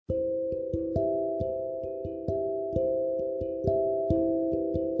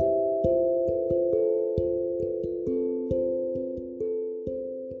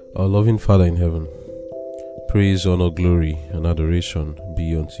Our loving Father in heaven, praise, honor, glory, and adoration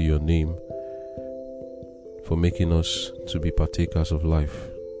be unto your name for making us to be partakers of life.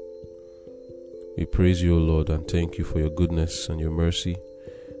 We praise you, O Lord, and thank you for your goodness and your mercy,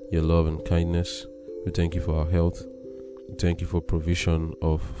 your love and kindness. We thank you for our health. We thank you for provision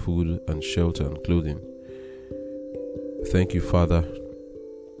of food and shelter and clothing. Thank you, Father,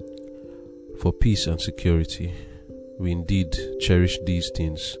 for peace and security. We indeed cherish these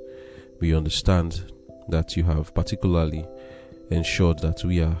things. We understand that you have particularly ensured that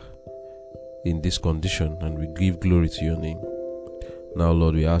we are in this condition, and we give glory to your name. Now,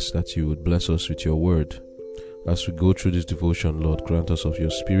 Lord, we ask that you would bless us with your word. As we go through this devotion, Lord, grant us of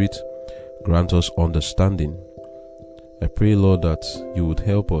your spirit, grant us understanding. I pray, Lord, that you would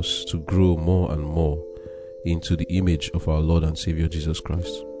help us to grow more and more into the image of our Lord and Savior Jesus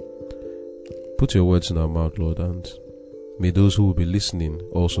Christ. Put your words in our mouth, Lord, and may those who will be listening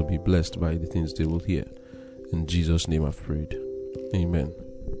also be blessed by the things they will hear. In Jesus' name I've prayed. Amen.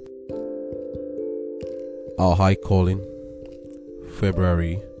 Our High Calling,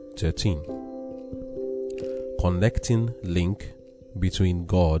 February 13. Connecting link between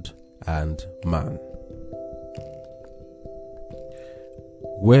God and man.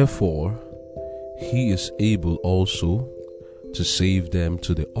 Wherefore, he is able also to save them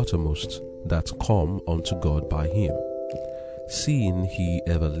to the uttermost that come unto God by him, seeing he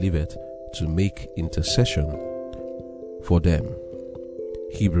ever liveth to make intercession for them.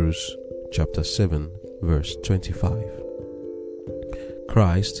 Hebrews chapter 7 verse 25.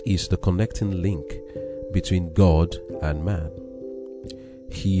 Christ is the connecting link between God and man.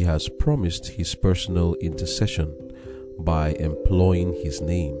 He has promised his personal intercession by employing his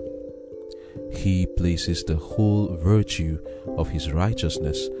name. He places the whole virtue of his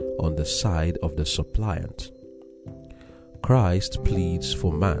righteousness on the side of the suppliant. Christ pleads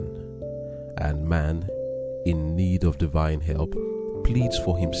for man, and man, in need of divine help, pleads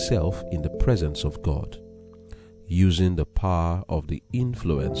for himself in the presence of God, using the power of the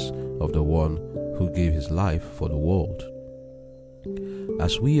influence of the one who gave his life for the world.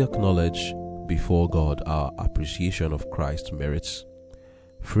 As we acknowledge before God our appreciation of Christ's merits,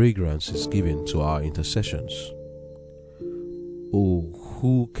 fragrance is given to our intercessions. Oh,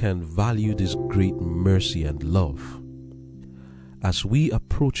 who can value this great mercy and love? As we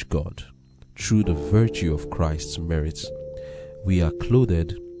approach God through the virtue of Christ's merits, we are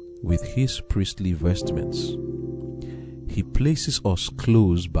clothed with his priestly vestments. He places us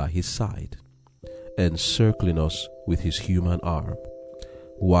close by his side, encircling us with his human arm,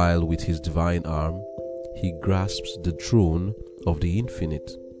 while with his divine arm he grasps the throne of the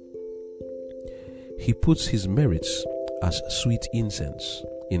infinite. He puts his merits as sweet incense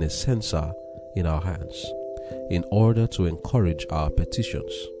in a censer in our hands, in order to encourage our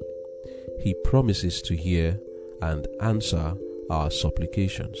petitions. He promises to hear and answer our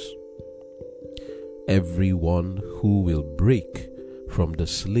supplications. Everyone who will break from the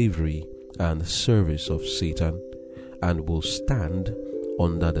slavery and service of Satan and will stand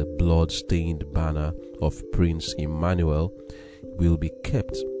under the blood-stained banner of Prince Emmanuel will be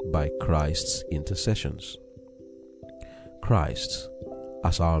kept by Christ's intercessions. Christ,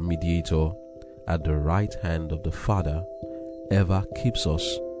 as our mediator at the right hand of the Father, ever keeps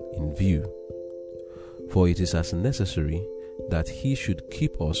us in view. For it is as necessary that he should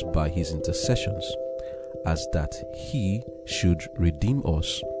keep us by his intercessions as that he should redeem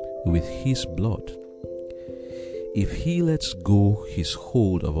us with his blood. If he lets go his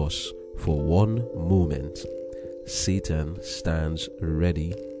hold of us for one moment, Satan stands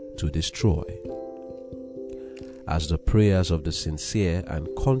ready to destroy. As the prayers of the sincere and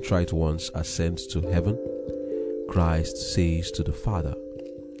contrite ones ascend to heaven, Christ says to the Father,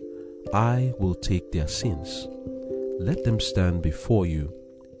 I will take their sins. Let them stand before you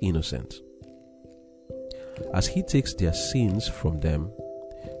innocent. As he takes their sins from them,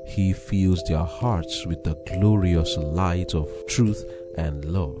 he fills their hearts with the glorious light of truth and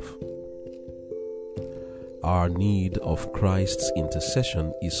love. Our need of Christ's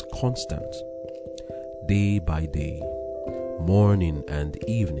intercession is constant. Day by day, morning and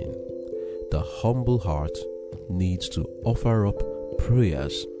evening, the humble heart needs to offer up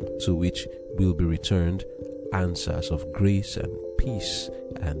prayers to which will be returned answers of grace and peace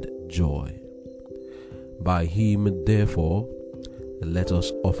and joy. By him, therefore, let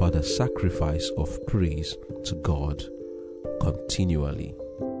us offer the sacrifice of praise to God continually.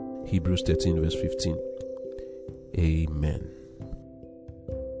 Hebrews 13 verse 15. Amen.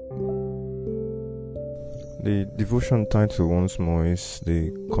 The devotion title once more is The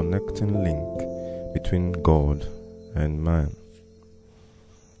Connecting Link Between God and Man.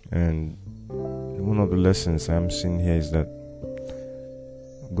 And one of the lessons I'm seeing here is that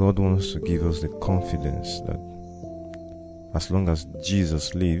God wants to give us the confidence that as long as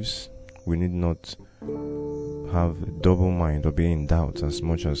Jesus lives, we need not have a double mind or be in doubt as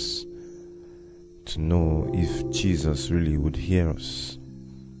much as to know if Jesus really would hear us,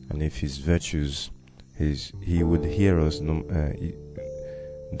 and if his virtues, he would hear us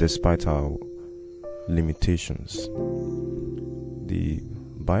despite our limitations. The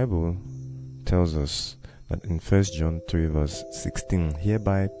Bible tells us that in 1 John 3 verse 16,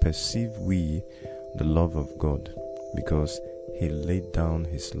 hereby perceive we the love of God, because he laid down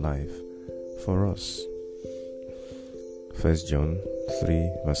his life for us. 1 John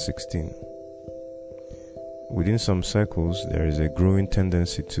 3 verse 16. Within some circles, there is a growing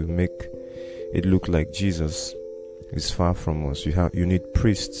tendency to make it look like Jesus is far from us. You need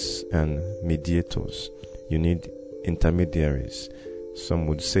priests and mediators. You need intermediaries. Some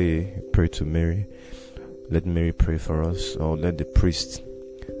would say, pray to Mary. Let Mary pray for us, or let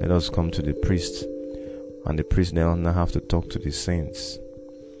us come to the priest, and the priest now have to talk to the saints.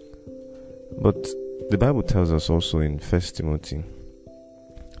 But the Bible tells us also in 1 Timothy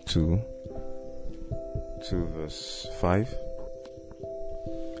 2 verse 5,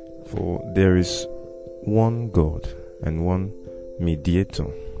 for there is one God and one mediator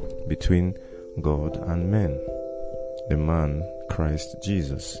between God and men, the man Christ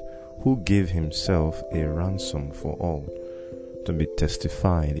Jesus, who gave himself a ransom for all, to be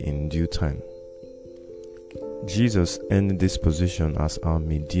testified in due time. Jesus earned this position as our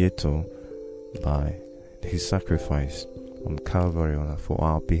mediator by his sacrifice on Calvary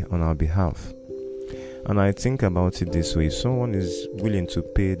on our behalf. And I think about it this way: if someone is willing to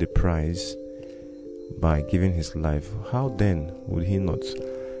pay the price by giving his life, how then would he not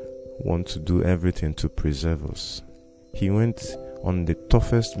want to do everything to preserve us? He went on the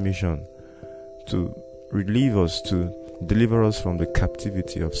toughest mission to relieve us, to deliver us from the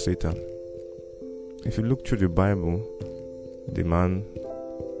captivity of Satan. If you look through the Bible, the man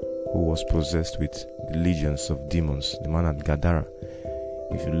who was possessed with the legions of demons, the man at Gadara,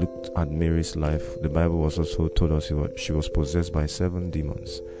 if you looked at Mary's life, the Bible was also told us she was possessed by 7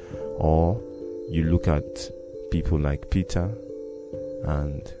 demons. Or you look at people like Peter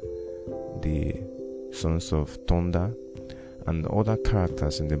and the sons of thunder and other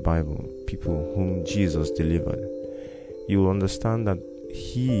characters in the Bible, people whom Jesus delivered, you will understand that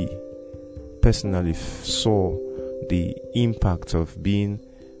he personally saw the impact of being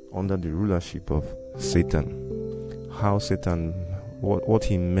under the rulership of Satan. How Satan, what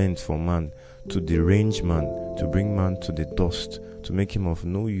he meant for man, to derange man, to bring man to the dust, to make him of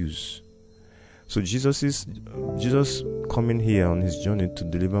no use. So Jesus coming here on his journey to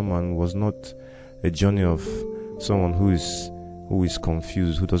deliver man was not a journey of someone who is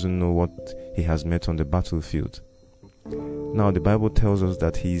confused, who doesn't know what he has met on the battlefield. Now the Bible tells us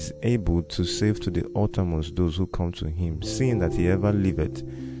that he is able to save to the uttermost those who come to him, seeing that he ever liveth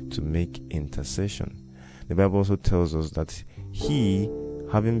to make intercession. The Bible also tells us that he,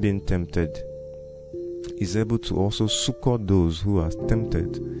 having been tempted, is able to also succor those who are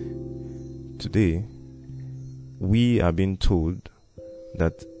tempted. Today, we are being told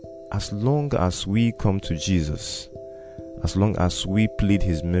that as long as we come to Jesus, as long as we plead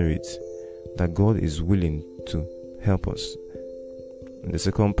his merit, that God is willing to help us. In the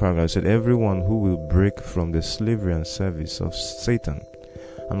second paragraph, it said, everyone who will break from the slavery and service of Satan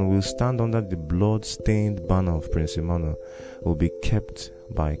and will stand under the blood-stained banner of Prince Emmanuel will be kept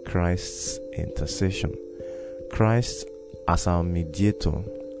by Christ's intercession. Christ, as our mediator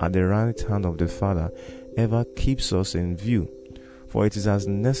at the right hand of the Father, ever keeps us in view, for it is as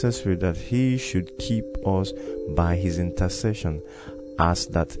necessary that he should keep us by his intercession as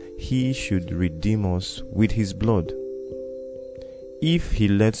that he should redeem us with his blood. If he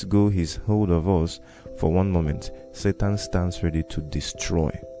lets go his hold of us for one moment, Satan stands ready to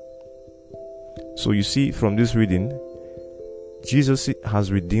destroy. So you see from this reading, Jesus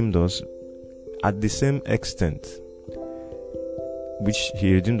has redeemed us at the same extent which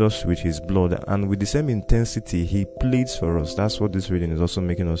he redeemed us with his blood, and with the same intensity he pleads for us. That's what this reading is also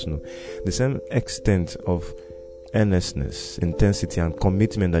making us know. The same extent of earnestness, intensity, and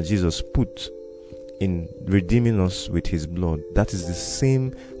commitment that Jesus put in redeeming us with his blood, that is the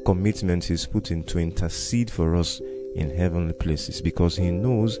same commitment he's put in to intercede for us in heavenly places, because he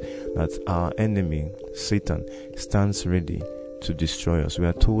knows that our enemy, Satan, stands ready to destroy us. We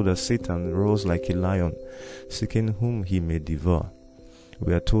are told that Satan rose like a lion, seeking whom he may devour.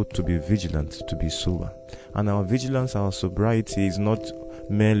 we are told to be vigilant, to be sober. And our vigilance, our sobriety is not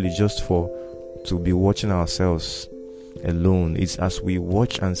merely just to be watching ourselves alone. It's as we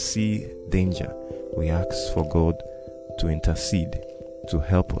watch and see danger, we ask for God to intercede, to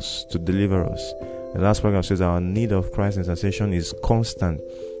help us, to deliver us. The last paragraph says our need of Christ's intercession is constant,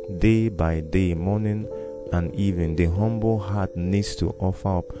 day by day, morning and evening. The humble heart needs to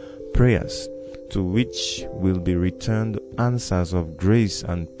offer up prayers to which will be returned answers of grace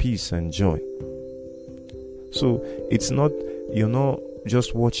and peace and joy. So it's not, you're not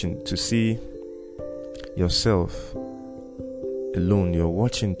just watching to see yourself alone. You're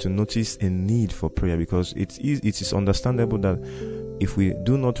watching to notice a need for prayer, because it is understandable that if we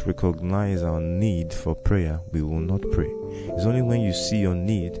do not recognize our need for prayer, we will not pray. It's only when you see your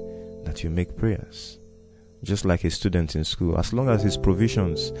need that you make prayers. Just like a student in school, as long as his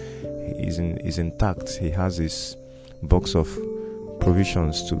provisions is intact, he has his box of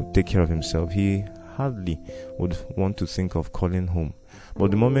provisions to take care of himself, he hardly would want to think of calling home. But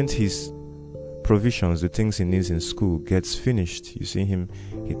the moment his provisions, the things he needs in school, gets finished, you see him,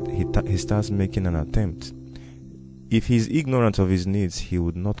 he starts making an attempt. If he's ignorant of his needs, he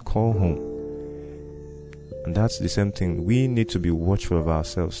would not call home. And that's the same thing. We need to be watchful of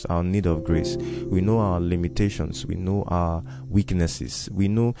ourselves, our need of grace. We know our limitations. We know our weaknesses. We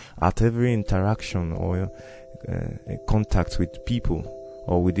know at every interaction or contact with people,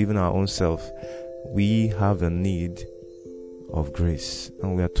 or with even our own self, we have a need of grace.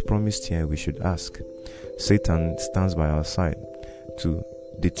 And we are promised here we should ask. Satan stands by our side to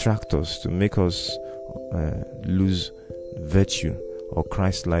detract us, to make us lose virtue or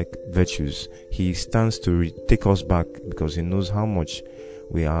Christ-like virtues. He stands to take us back, because he knows how much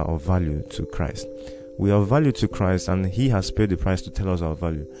we are of value to Christ. We are of value to Christ, and he has paid the price to tell us our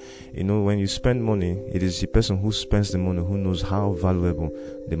value. You know, when you spend money, it is the person who spends the money who knows how valuable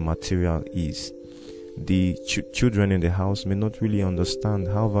the material is. The children in the house may not really understand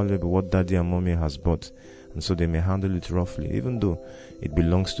how valuable what daddy and mommy has bought, and so they may handle it roughly, even though it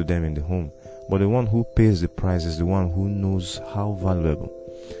belongs to them in the home. But the one who pays the price is the one who knows how valuable.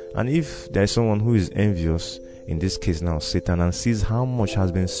 And if there is someone who is envious, in this case now Satan, and sees how much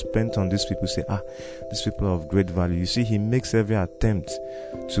has been spent on these people, say, these people are of great value. You see, he makes every attempt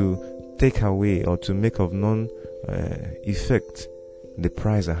to take away or to make of effect the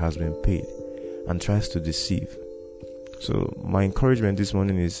price that has been paid, and tries to deceive. So my encouragement this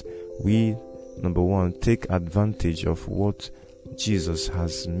morning is, we, number one, take advantage of what Jesus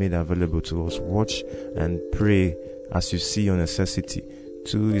has made available to us. Watch and pray as you see your necessity.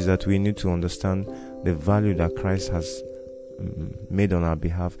 Two is that we need to understand the value that Christ has made on our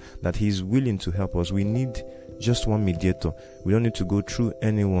behalf, that he is willing to help us. We need just one mediator. We don't need to go through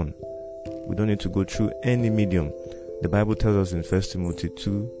anyone. We don't need to go through any medium. The Bible tells us in 1 Timothy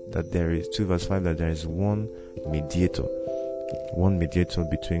 2 that there is 2 verse 5 that there is one mediator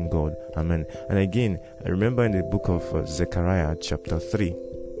between God and man. And again, I remember in the book of Zechariah chapter 3,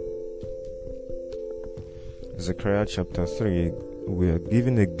 we are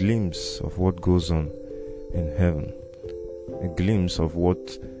given a glimpse of what goes on in heaven, a glimpse of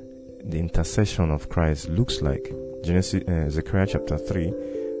what the intercession of Christ looks like. Zechariah chapter 3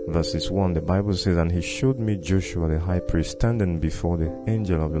 verses 1, the Bible says, "And he showed me Joshua the high priest standing before the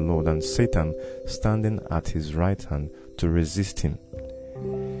angel of the Lord, and Satan standing at his right hand to resist him.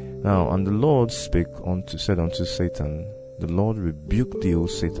 Now, and the Lord said unto Satan, the Lord rebuked thee, O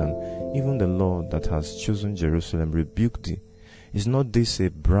Satan, even the Lord that has chosen Jerusalem rebuked thee. Is not this a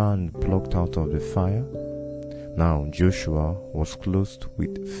brand plucked out of the fire?" Now Joshua was clothed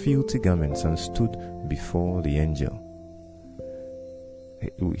with filthy garments and stood before the angel.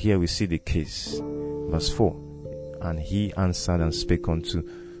 Here we see the case. Verse 4, "And he answered and spake unto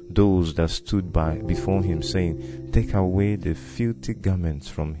those that stood before him, saying, Take away the filthy garments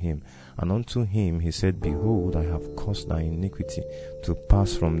from him. And unto him he said, Behold, I have caused thy iniquity to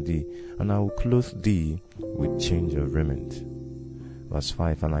pass from thee, and I will clothe thee with change of raiment." Verse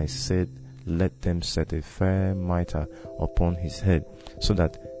 5, "And I said, Let them set a fair mitre upon his head. So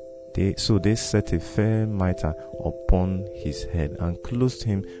they set a fair mitre upon his head, and clothed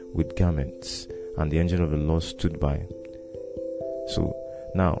him with garments. And the angel of the Lord stood by." So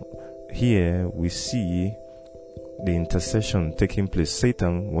now, here we see the intercession taking place.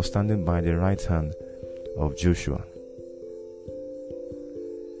 Satan was standing by the right hand of Joshua,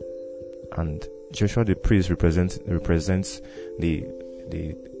 and Joshua the priest represents the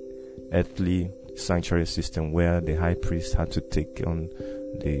earthly sanctuary system, where the high priest had to take on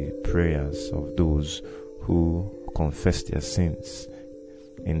the prayers of those who confess their sins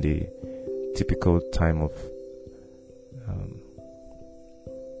in the typical time of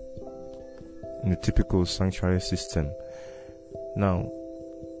in the typical sanctuary system. Now,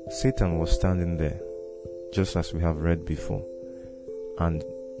 Satan was standing there, just as we have read before. And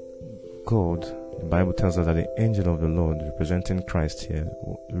God, the Bible tells us that the angel of the Lord, representing Christ here,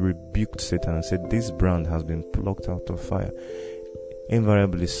 rebuked Satan and said, this brand has been plucked out of fire.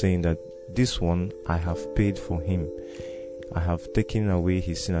 Invariably saying that this one, I have paid for him. I have taken away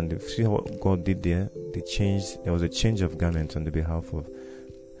his sin. And see what God did there? There was a change of garment on the behalf of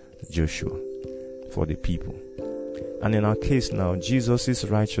Joshua for the people. And in our case now, Jesus'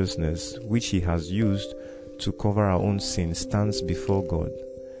 righteousness, which he has used to cover our own sin, stands before God.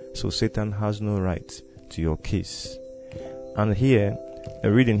 So Satan has no right to your case. And here,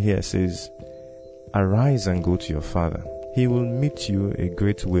 the reading here says, arise and go to your father. He will meet you a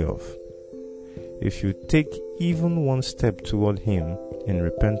great way off. If you take even one step toward him in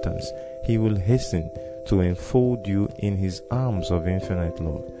repentance, he will hasten to enfold you in his arms of infinite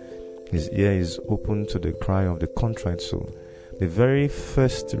love. His ear is open to the cry of the contrite soul. The very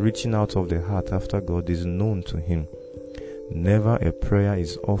first reaching out of the heart after God is known to him. Never a prayer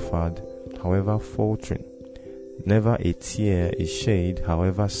is offered, however faltering. Never a tear is shed,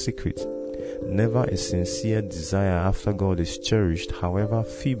 however secret. Never a sincere desire after God is cherished, however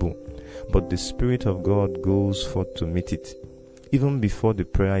feeble. But the Spirit of God goes forth to meet it, even before the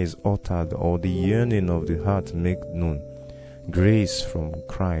prayer is uttered or the yearning of the heart made known. Grace from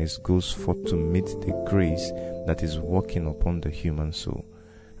Christ goes forth to meet the grace that is working upon the human soul.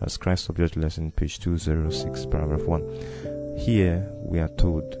 As Christ Object Lesson, page 206, paragraph 1. Here we are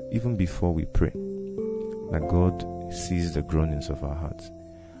told, even before we pray, that God sees the groanings of our hearts.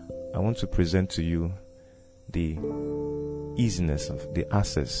 I want to present to you the easiness of the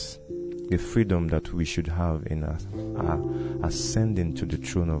access, the freedom that we should have in our ascending to the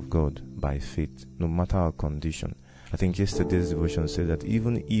throne of God by faith, no matter our condition. I think yesterday's devotion said that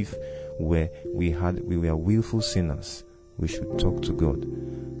even if we were willful sinners, we should talk to God.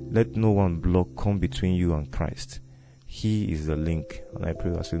 Let no one block come between you and Christ. He is the link. And I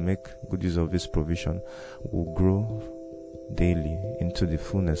pray as we make good use of this provision, we'll grow daily into the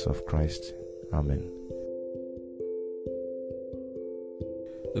fullness of Christ. Amen.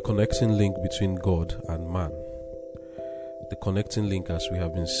 The connecting link between God and man. The connecting link, as we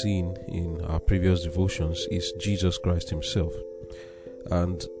have been seeing in our previous devotions, is Jesus Christ himself.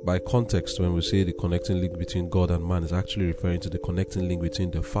 And by context, when we say the connecting link between God and man, is actually referring to the connecting link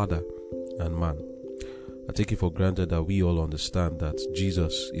between the Father and man. I take it for granted that we all understand that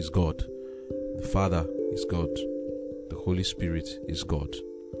Jesus is God, the Father is God, the Holy Spirit is God.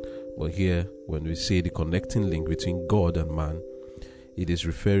 But here, when we say the connecting link between God and man, it is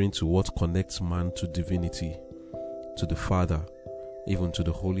referring to what connects man to divinity, to the Father, even to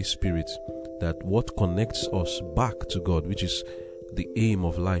the Holy Spirit, that what connects us back to God, which is the aim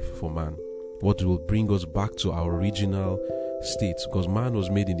of life for man, what will bring us back to our original state, because man was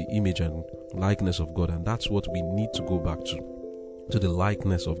made in the image and likeness of God, and that's what we need to go back to the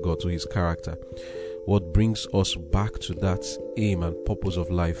likeness of God, to his character. What brings us back to that aim and purpose of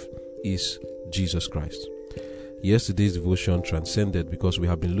life is Jesus Christ. Yesterday's devotion transcended because we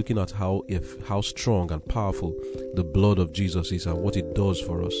have been looking at how strong and powerful the blood of Jesus is and what it does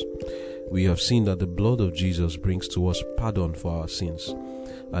for us. We have seen that the blood of Jesus brings to us pardon for our sins,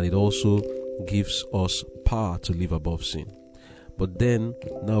 and it also gives us power to live above sin. But then,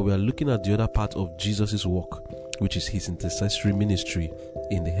 now we are looking at the other part of Jesus' work, which is his intercessory ministry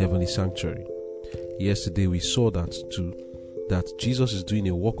in the heavenly sanctuary. Yesterday we saw that Jesus is doing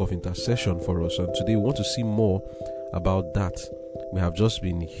a work of intercession for us, and today we want to see more about that. We have just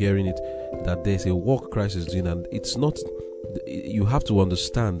been hearing it, that there's a work Christ is doing, and it's not, you have to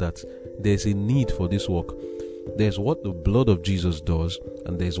understand that there's a need for this work. There's what the blood of Jesus does,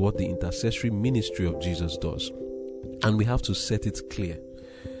 and there's what the intercessory ministry of Jesus does. And we have to set it clear.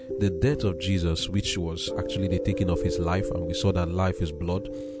 The death of Jesus, which was actually the taking of his life, and we saw that life is blood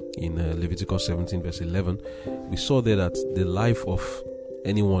in Leviticus 17 verse 11, we saw there that the life of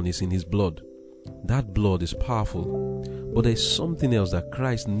anyone is in his blood. That blood is powerful, but there's something else that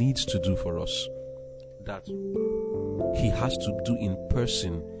Christ needs to do for us, that he has to do in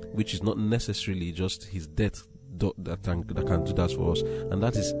person, which is not necessarily just his death that can do that for us, and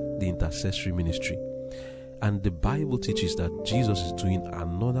that is the intercessory ministry. And the Bible teaches that Jesus is doing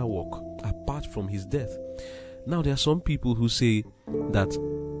another work apart from his death. Now, there are some people who say that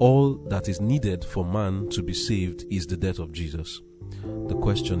all that is needed for man to be saved is the death of Jesus. The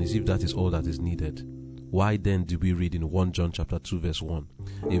question is, if that is all that is needed, why then do we read in 1 John chapter 2 verse 1,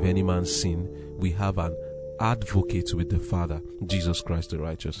 if any man sin, we have an advocate with the Father, Jesus Christ the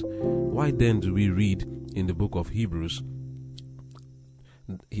righteous? Why then do we read in the book of Hebrews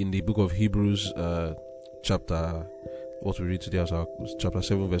in the book of Hebrews, chapter, what we read today as our chapter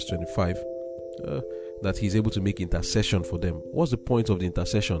 7 verse 25, that he's able to make intercession for them. What's the point of the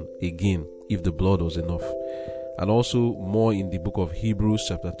intercession? Again, if the blood was enough. And also more in the book of Hebrews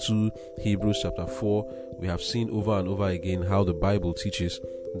chapter 2, Hebrews chapter 4, we have seen over and over again how the Bible teaches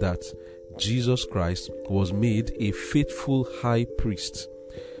that Jesus Christ was made a faithful high priest.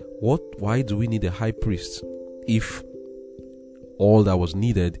 Why do we need a high priest if all that was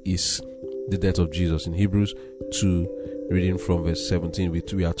needed is the death of Jesus? In Hebrews 2, reading from verse 17,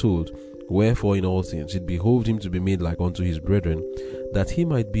 we are told, "Wherefore in all things it behoved him to be made like unto his brethren, that he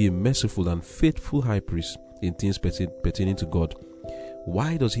might be a merciful and faithful high priest in things pertaining to God."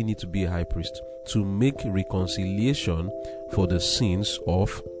 Why does he need to be a high priest? To make reconciliation for the sins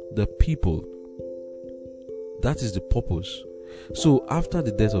of the people. That is the purpose. So after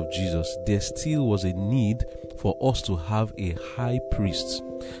the death of Jesus, there still was a need for us to have a high priest.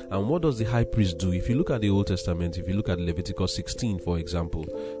 And what does the high priest do? If you look at the Old Testament, if you look at Leviticus 16, for example,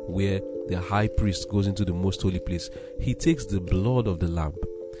 where the high priest goes into the most holy place, he takes the blood of the lamb.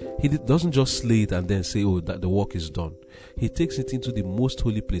 He doesn't just slay it and then say, oh, that the work is done. He takes it into the most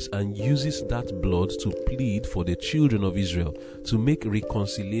holy place and uses that blood to plead for the children of Israel, to make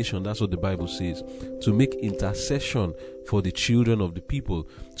reconciliation. That's what the Bible says. To make intercession for the children of the people,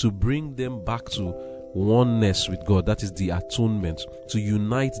 to bring them back to oneness with God. That is the atonement. To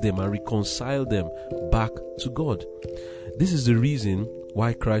unite them and reconcile them back to God. This is the reason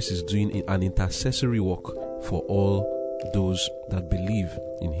why Christ is doing an intercessory work for all those that believe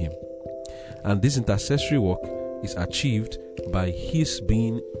in him. And this intercessory work is achieved by his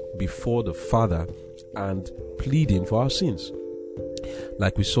being before the Father and pleading for our sins.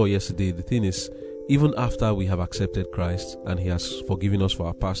 Like we saw yesterday, the thing is, even after we have accepted Christ and he has forgiven us for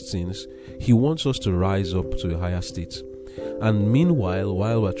our past sins, he wants us to rise up to a higher state. And meanwhile,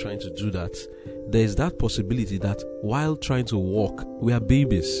 while we're trying to do that, there is that possibility that while trying to walk, we are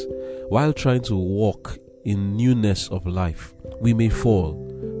babies. While trying to walk in newness of life, we may fall.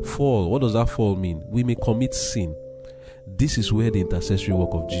 What does that fall mean? We may commit sin. This is where the intercessory work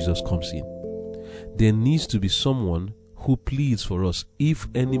of Jesus comes in. There needs to be someone who pleads for us. If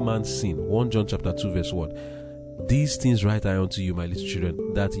any man sin, 1 John chapter 2 verse 1, these things write I unto you, my little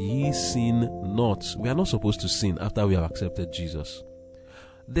children, that ye sin not. We are not supposed to sin after we have accepted Jesus.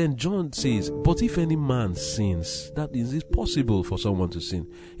 Then John says, but if any man sins, that is it possible for someone to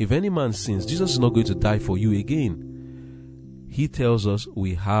sin. If any man sins, Jesus is not going to die for you again. He tells us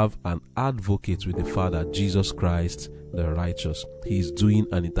we have an advocate with the Father, Jesus Christ the righteous. He is doing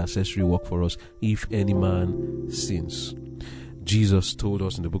an intercessory work for us if any man sins. Jesus told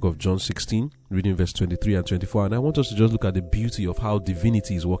us in the book of John 16, reading verse 23 and 24, and I want us to just look at the beauty of how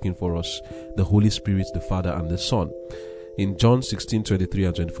divinity is working for us, the Holy Spirit, the Father and the Son. In John 16, 23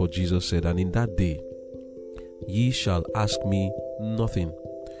 and 24, Jesus said, and in that day ye shall ask me nothing.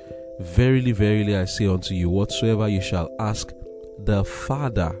 Verily, verily, I say unto you, whatsoever you shall ask the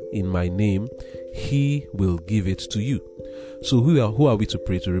Father in my name, he will give it to you. So who are we to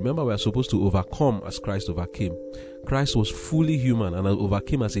pray to? Remember, we are supposed to overcome as Christ overcame. Christ was fully human and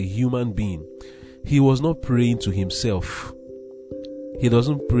overcame as a human being. He was not praying to himself. He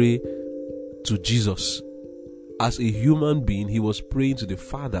doesn't pray to Jesus. As a human being, he was praying to the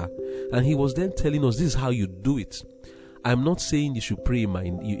Father, and he was then telling us, this is how you do it. I'm not saying you should pray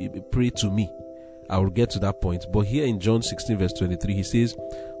to me. I will get to that point. But here in John 16 verse 23, he says,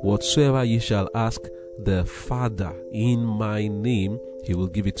 whatsoever ye shall ask the Father in my name, he will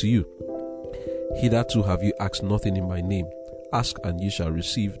give it to you. Hitherto have you asked nothing in my name. Ask and ye shall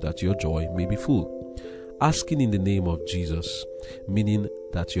receive, that your joy may be full. Asking in the name of Jesus, meaning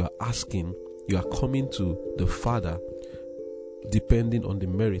that you are asking, you are coming to the Father depending on the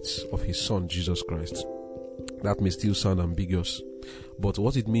merits of his Son, Jesus Christ. That may still sound ambiguous, but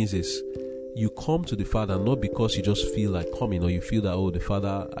what it means is you come to the Father not because you just feel like coming, or you feel that, oh, the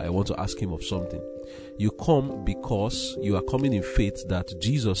Father, I want to ask him of something. You come because you are coming in faith that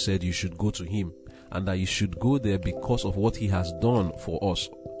Jesus said you should go to him, and that you should go there because of what he has done for us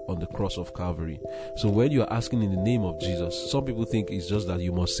on the cross of Calvary. So when you are asking in the name of Jesus, some people think it's just that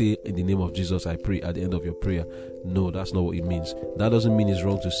you must say, in the name of Jesus I pray, at the end of your prayer. No, that's not what it means. That doesn't mean it's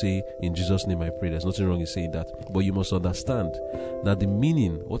wrong to say, in Jesus' name I pray. There's nothing wrong in saying that. But you must understand that the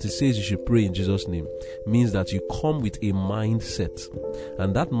meaning, what it says you should pray in Jesus' name, means that you come with a mindset.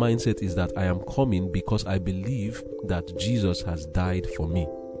 And that mindset is that I am coming because I believe that Jesus has died for me.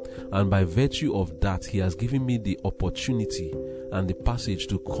 And by virtue of that, he has given me the opportunity and the passage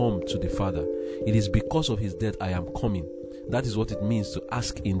to come to the Father. It is because of his death I am coming. That is what it means to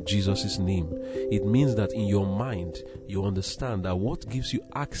ask in Jesus' name. It means that in your mind, you understand that what gives you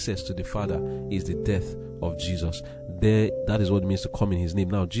access to the Father is the death of Jesus. That is what it means to come in his name.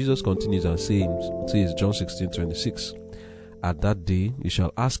 Now, Jesus continues and says, John 16:26, at that day you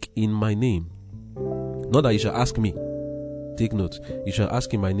shall ask in my name. Not that you shall ask me. Take note. You shall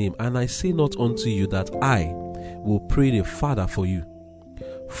ask in my name. And I say not unto you that I will pray the Father for you.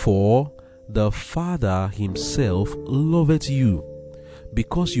 For the Father himself loveth you,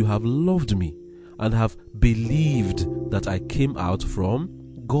 because you have loved me and have believed that I came out from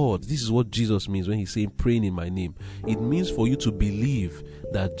God. This is what Jesus means when he's saying praying in my name. It means for you to believe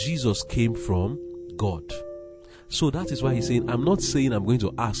that Jesus came from God. So that is why he's saying, I'm not saying I'm going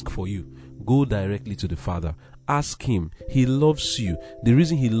to ask for you. Go directly to the Father. Ask him. He loves you. The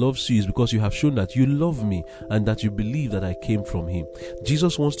reason he loves you is because you have shown that you love me and that you believe that I came from him.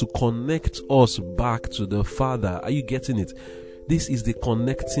 Jesus wants to connect us back to the Father. Are you getting it? This is the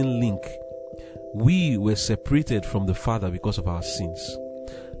connecting link. We were separated from the Father because of our sins.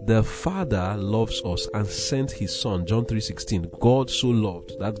 The Father loves us and sent his Son. John 3:16. God so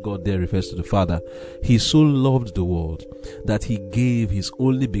loved, that God there refers to the Father. He so loved the world that he gave his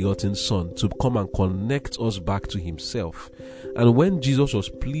only begotten Son to come and connect us back to himself. And when Jesus was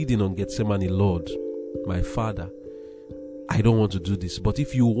pleading on Gethsemane, Lord, my Father, I don't want to do this, but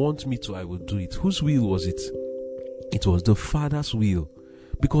if you want me to, I will do it. Whose will was it? It was the Father's will,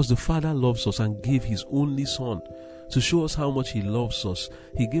 because the Father loves us and gave his only Son. To show us how much he loves us,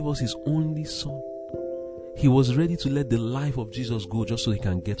 he gave us his only Son. He was ready to let the life of Jesus go just so he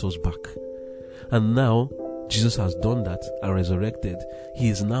can get us back. And now, Jesus has done that and resurrected. He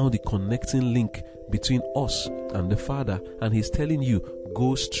is now the connecting link between us and the Father. And he's telling you,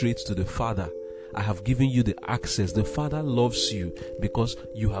 go straight to the Father. I have given you the access. The Father loves you because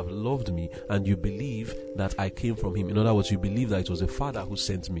you have loved me and you believe that I came from him. In other words, you believe that it was the Father who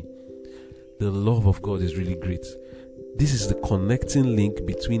sent me. The love of God is really great. This is the connecting link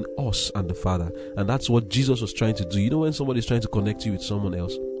between us and the Father. And that's what Jesus was trying to do. You know, when somebody's trying to connect you with someone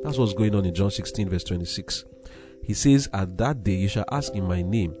else, that's what's going on in John 16 verse 26. He says, at that day you shall ask in my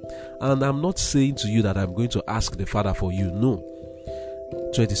name. And I'm not saying to you that I'm going to ask the Father for you. No.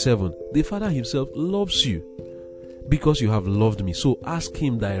 27. The Father himself loves you because you have loved me. So ask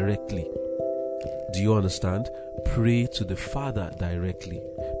him directly. Do you understand? Pray to the Father directly,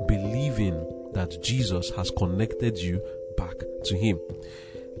 believing that Jesus has connected you back to him.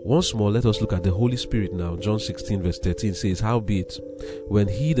 Once more, let us look at the Holy Spirit now. John 16 verse 13 says, howbeit, when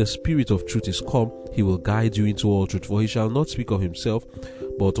he, the Spirit of truth, is come, he will guide you into all truth. For he shall not speak of himself,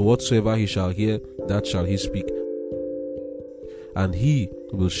 but whatsoever he shall hear, that shall he speak. And he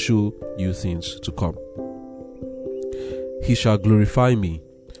will show you things to come. He shall glorify me,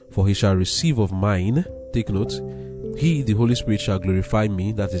 for he shall receive of mine. Take note. He, the Holy Spirit, shall glorify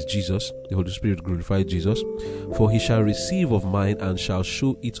me, that is Jesus. The Holy Spirit glorified Jesus. For he shall receive of mine and shall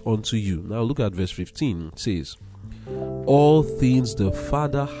show it unto you. Now look at verse 15. It says, all things the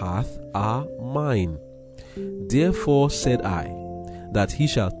Father hath are mine. Therefore said I, that he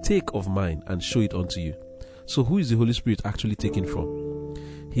shall take of mine and show it unto you. So who is the Holy Spirit actually taken from?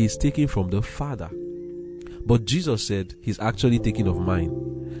 He is taken from the Father. But Jesus said he's actually taken of mine.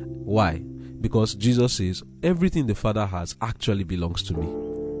 Why? Because Jesus says, everything the Father has actually belongs to me.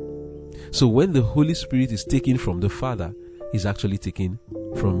 So when the Holy Spirit is taken from the Father, he's actually taken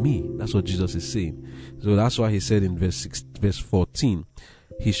from me. That's what Jesus is saying. So that's why he said in verse 14,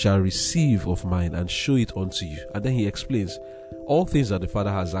 he shall receive of mine and show it unto you. And then he explains, all things that the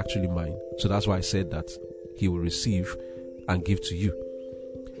Father has actually mine. So that's why I said that he will receive and give to you.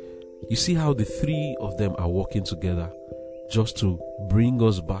 You see how the three of them are working together just to bring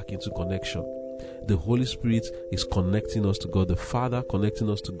us back into connection. The Holy Spirit is connecting us to God. The Father connecting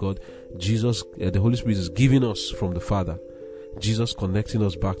us to God. Jesus, the Holy Spirit is giving us from the Father. Jesus connecting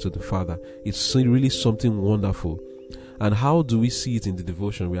us back to the Father. It's really something wonderful. And how do we see it in the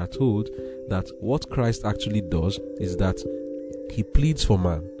devotion? We are told that what Christ actually does is that he pleads for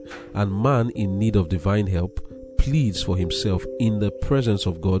man, and man in need of divine help pleads for himself in the presence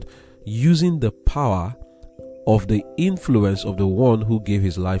of God, using the power of the influence of the one who gave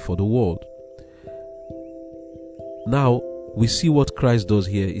his life for the world. Now, we see what Christ does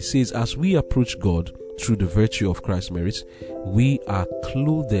here. It says, as we approach God through the virtue of Christ's merits, we are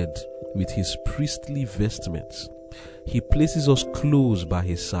clothed with his priestly vestments. He places us close by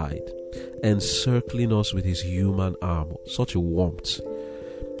his side, encircling us with his human arm. Such a warmth.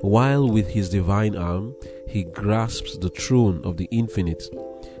 While with his divine arm, he grasps the throne of the infinite.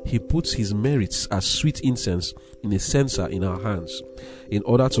 He puts his merits as sweet incense in a censer in our hands, in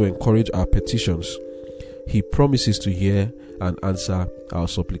order to encourage our petitions. He promises to hear and answer our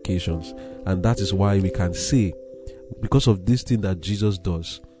supplications. And that is why we can say, because of this thing that Jesus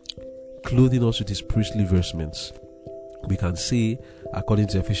does, clothing us with his priestly vestments, we can say, according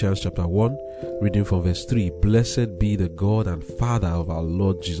to Ephesians chapter 1, reading from verse 3, "Blessed be the God and Father of our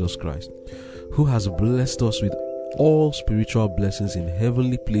Lord Jesus Christ, who has blessed us with all spiritual blessings in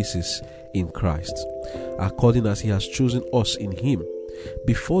heavenly places in Christ, according as he has chosen us in him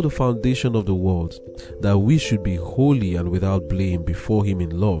before the foundation of the world, that we should be holy and without blame before him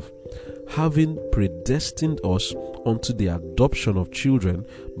in love, having predestined us unto the adoption of children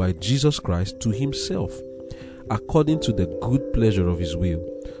by Jesus Christ to himself, according to the good pleasure of his will,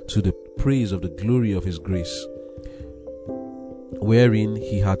 to the praise of the glory of his grace, wherein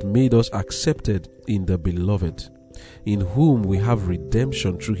he hath made us accepted in the beloved, in whom we have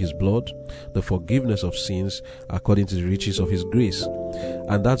redemption through his blood, the forgiveness of sins, according to the riches of his grace."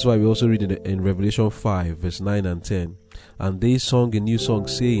 And that's why we also read in Revelation 5 verse 9 and 10, "And they sung a new song,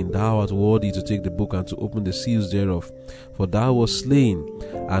 saying, Thou art worthy to take the book and to open the seals thereof. For thou wast slain,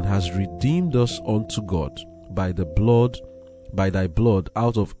 and hast redeemed us unto God by thy blood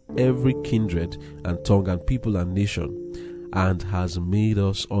out of every kindred and tongue and people and nation, and has made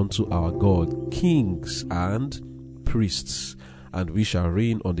us unto our God kings and priests, and we shall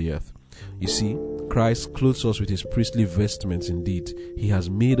reign on the earth." You see, Christ clothes us with his priestly vestments indeed. He has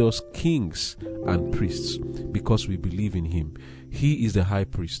made us kings and priests because we believe in him. He is the high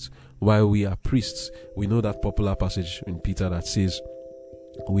priest, while we are priests. We know that popular passage in Peter that says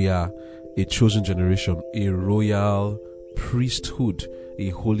we are a chosen generation, a royal priesthood, a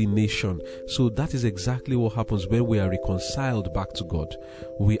holy nation. So that is exactly what happens when we are reconciled back to God.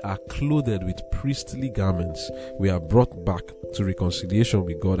 We are clothed with priestly garments. We are brought back to reconciliation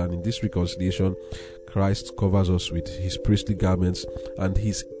with God, and in this reconciliation, Christ covers us with his priestly garments, and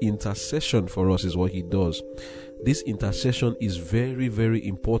his intercession for us is what he does. This intercession is very, very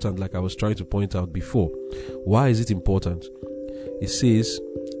important, like I was trying to point out before. Why is it important? It says,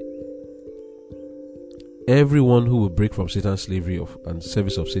 everyone who will break from Satan's slavery and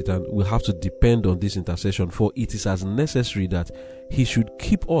service of Satan will have to depend on this intercession, for it is as necessary that he should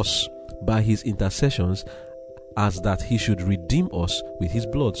keep us by his intercessions as that he should redeem us with his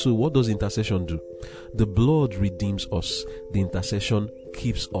blood. So what does intercession do? The blood redeems us. The intercession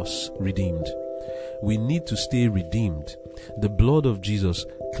keeps us redeemed. We need to stay redeemed. The blood of Jesus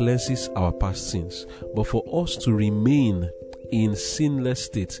cleanses our past sins. But for us to remain in sinless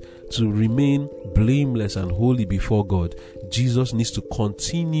state, to remain blameless and holy before God, Jesus needs to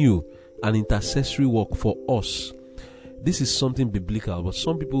continue an intercessory work for us. This is something biblical, but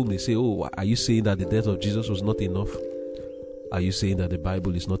some people may say, "Oh, are you saying that the death of Jesus was not enough? Are you saying that the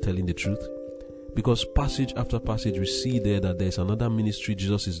Bible is not telling the truth?" Because passage after passage we see there that there is another ministry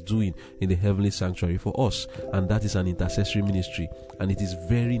Jesus is doing in the heavenly sanctuary for us, and that is an intercessory ministry, and it is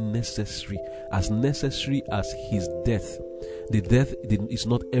very necessary as his death. The death is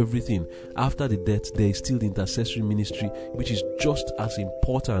not everything. After the death, there is still the intercessory ministry, which is just as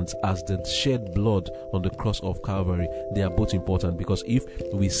important as the shed blood on the cross of Calvary. They are both important, because if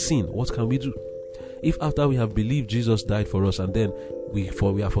we sin, what can we do? If after we have believed Jesus died for us and then we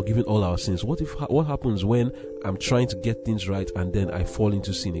are forgiven all our sins, what happens when I'm trying to get things right and then I fall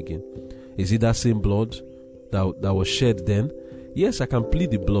into sin again? Is it that same blood that was shed then? Yes, I can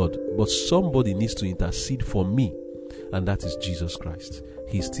plead the blood, but somebody needs to intercede for me, and that is Jesus Christ.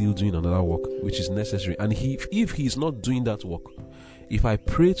 He's still doing another work which is necessary, and if he's not doing that work, if I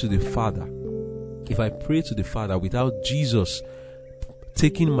pray to the Father without Jesus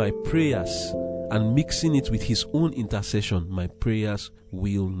taking my prayers and mixing it with his own intercession, my prayers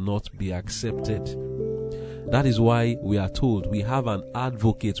will not be accepted. That is why we are told we have an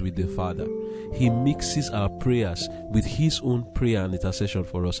advocate with the Father. He mixes our prayers with his own prayer and intercession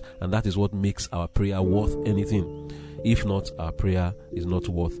for us, and that is what makes our prayer worth anything. If not, our prayer is not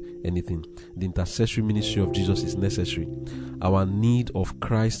worth anything. The intercessory ministry of Jesus is necessary. Our need of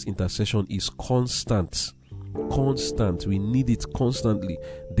Christ's intercession is constant. We need it constantly,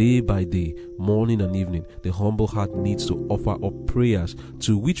 day by day, morning and evening. The humble heart needs to offer up prayers,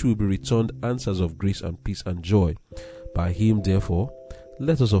 to which will be returned answers of grace and peace and joy. By him, therefore,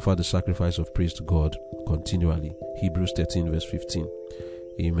 let us offer the sacrifice of praise to God continually. Hebrews 13 verse 15.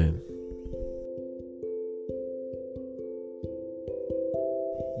 Amen.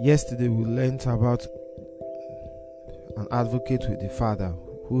 Yesterday we learned about an advocate with the Father,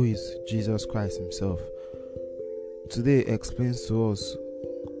 who is Jesus Christ himself. Today explains to us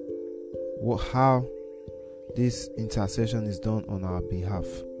how this intercession is done on our behalf.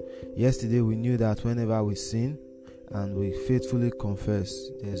 Yesterday we knew that whenever we sin and we faithfully confess,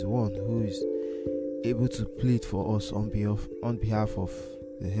 there's one who is able to plead for us on behalf of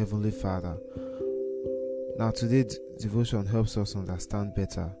the Heavenly Father. Now, today's devotion helps us understand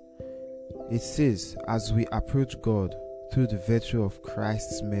better. It says, as we approach God through the virtue of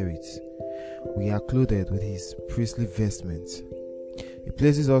Christ's merit, we are clothed with his priestly vestments. He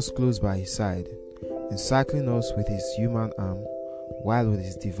places us close by his side, encircling us with his human arm, while with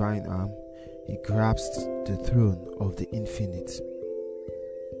his divine arm, he grasps the throne of the infinite.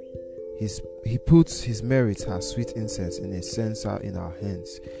 He puts his merits as sweet incense in a censer in our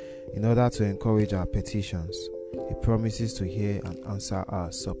hands, in order to encourage our petitions. He promises to hear and answer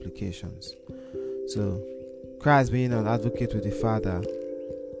our supplications. So, Christ being an advocate with the Father,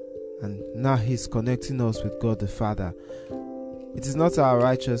 and now he's connecting us with God the Father. It is not our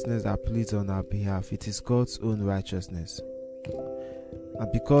righteousness that pleads on our behalf, it is God's own righteousness.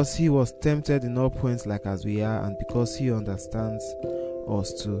 And because he was tempted in all points like as we are, and because he understands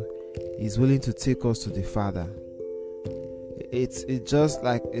us too, he's willing to take us to the Father. It's just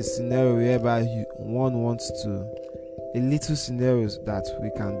like a scenario whereby one wants to, a little scenarios that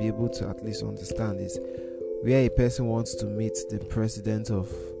we can be able to at least understand is where a person wants to meet the President of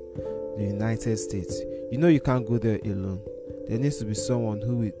the United States. You can't go there alone. There needs to be someone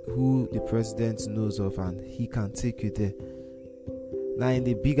who the President knows of, and he can take you there. Now, in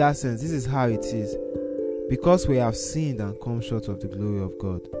the bigger sense, this is how it is. Because we have sinned and come short of the glory of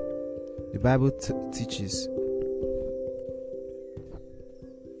God, the Bible teaches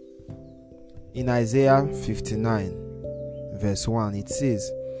in Isaiah 59 verse 1, it says,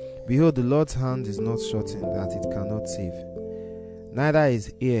 behold, the Lord's hand is not shortened that it cannot save, neither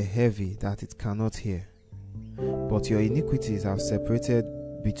is ear heavy that it cannot hear. But your iniquities have separated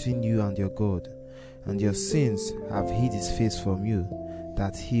between you and your God, and your sins have hid his face from you,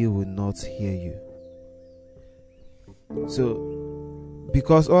 that he will not hear you. So,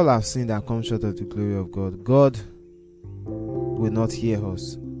 because all have sinned and come short of the glory of God, God will not hear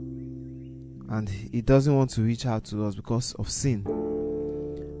us. And he doesn't want to reach out to us because of sin.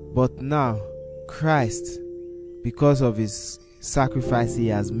 But now, Christ, because of his sacrifice he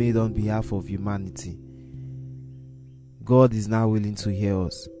has made on behalf of humanity, God is now willing to hear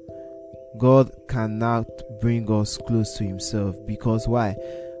us. God can now bring us close to himself. Because why?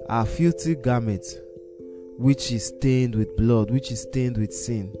 Our filthy garment, which is stained with blood, which is stained with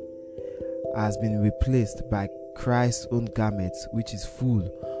sin, has been replaced by Christ's own garment, which is full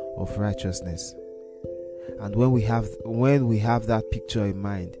of righteousness. And when we have that picture in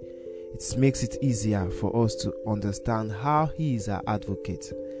mind, it makes it easier for us to understand how he is our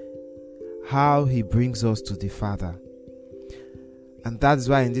advocate, how he brings us to the Father. And that's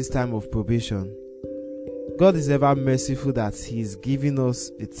why in this time of probation, God is ever merciful that he is giving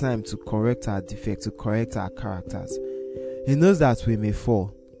us a time to correct our defects, to correct our characters. He knows that we may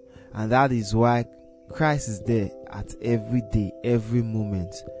fall, and that is why Christ is there at every day, every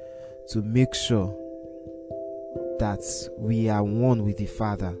moment, to make sure that we are one with the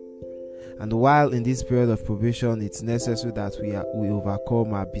Father. And while in this period of probation, it's necessary that we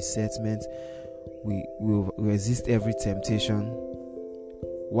overcome our besetment, we will resist every temptation,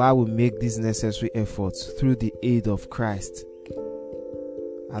 while we make these necessary efforts through the aid of Christ.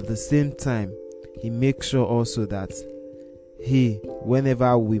 At the same time, he makes sure also that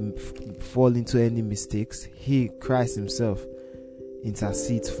whenever we fall into any mistakes, Christ himself,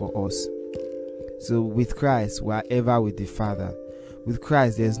 intercedes for us. So with Christ, we are ever with the Father. With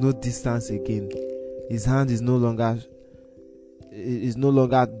Christ, there is no distance again. His hand is no longer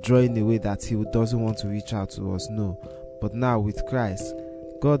drawing away that he doesn't want to reach out to us. No. But now with Christ,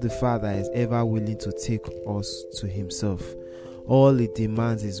 God the Father is ever willing to take us to himself. All he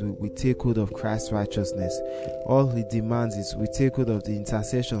demands is we take hold of Christ's righteousness. All he demands is we take hold of the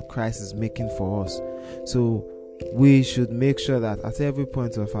intercession Christ is making for us. So we should make sure that at every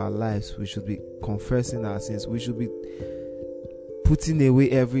point of our lives, we should be confessing our sins. We should be putting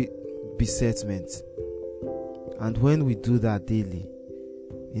away every besetment. And when we do that daily,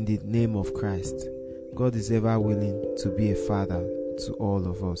 in the name of Christ, God is ever willing to be a father to all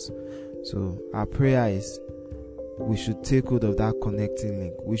of us. So our prayer is we should take hold of that connecting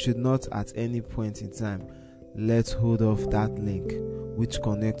link. We should not at any point in time let hold of that link which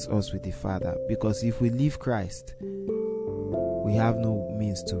connects us with the Father, because if we leave Christ, we have no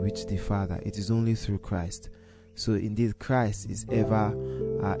means to reach the Father. It is only through Christ. So indeed, Christ is ever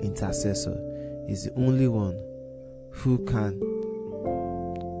our intercessor. He's the only one who can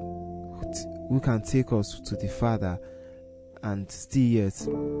take us to the Father, and still yet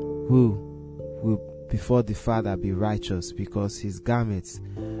who will before the Father be righteous, because his garments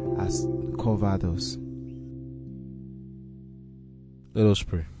has covered us. Let us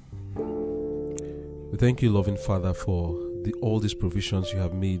pray. We thank you, loving Father, for all these provisions you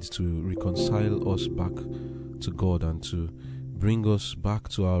have made to reconcile us back to God and to bring us back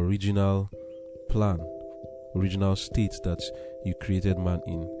to our original plan, original state that you created man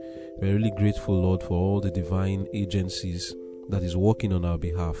in. We're really grateful, Lord, for all the divine agencies that is working on our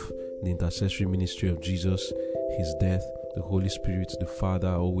behalf, the intercessory ministry of Jesus, his death, the Holy Spirit, the Father,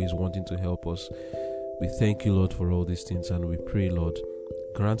 always wanting to help us. We thank you, Lord, for all these things, and we pray, Lord,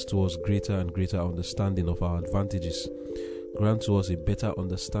 grant to us greater and greater understanding of our advantages. Grant to us a better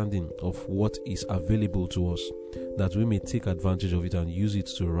understanding of what is available to us, that we may take advantage of it and use it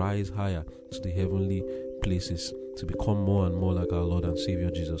to rise higher to the heavenly places, to become more and more like our Lord and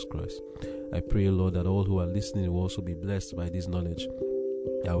Savior Jesus Christ. I pray, Lord, that all who are listening will also be blessed by this knowledge,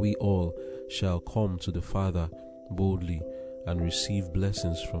 that we all shall come to the Father boldly and receive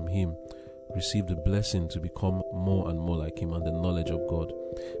blessings from him, receive the blessing to become more and more like him and the knowledge of God.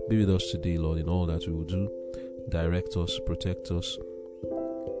 Be with us today, Lord, in all that we will do. Direct us, protect us,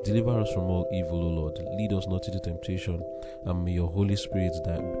 deliver us from all evil, O Lord. Lead us not into temptation, and may your Holy Spirit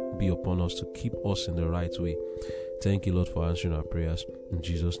be upon us to keep us in the right way. Thank you, Lord, for answering our prayers. In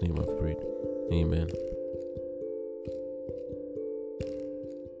Jesus' name I've prayed. Amen.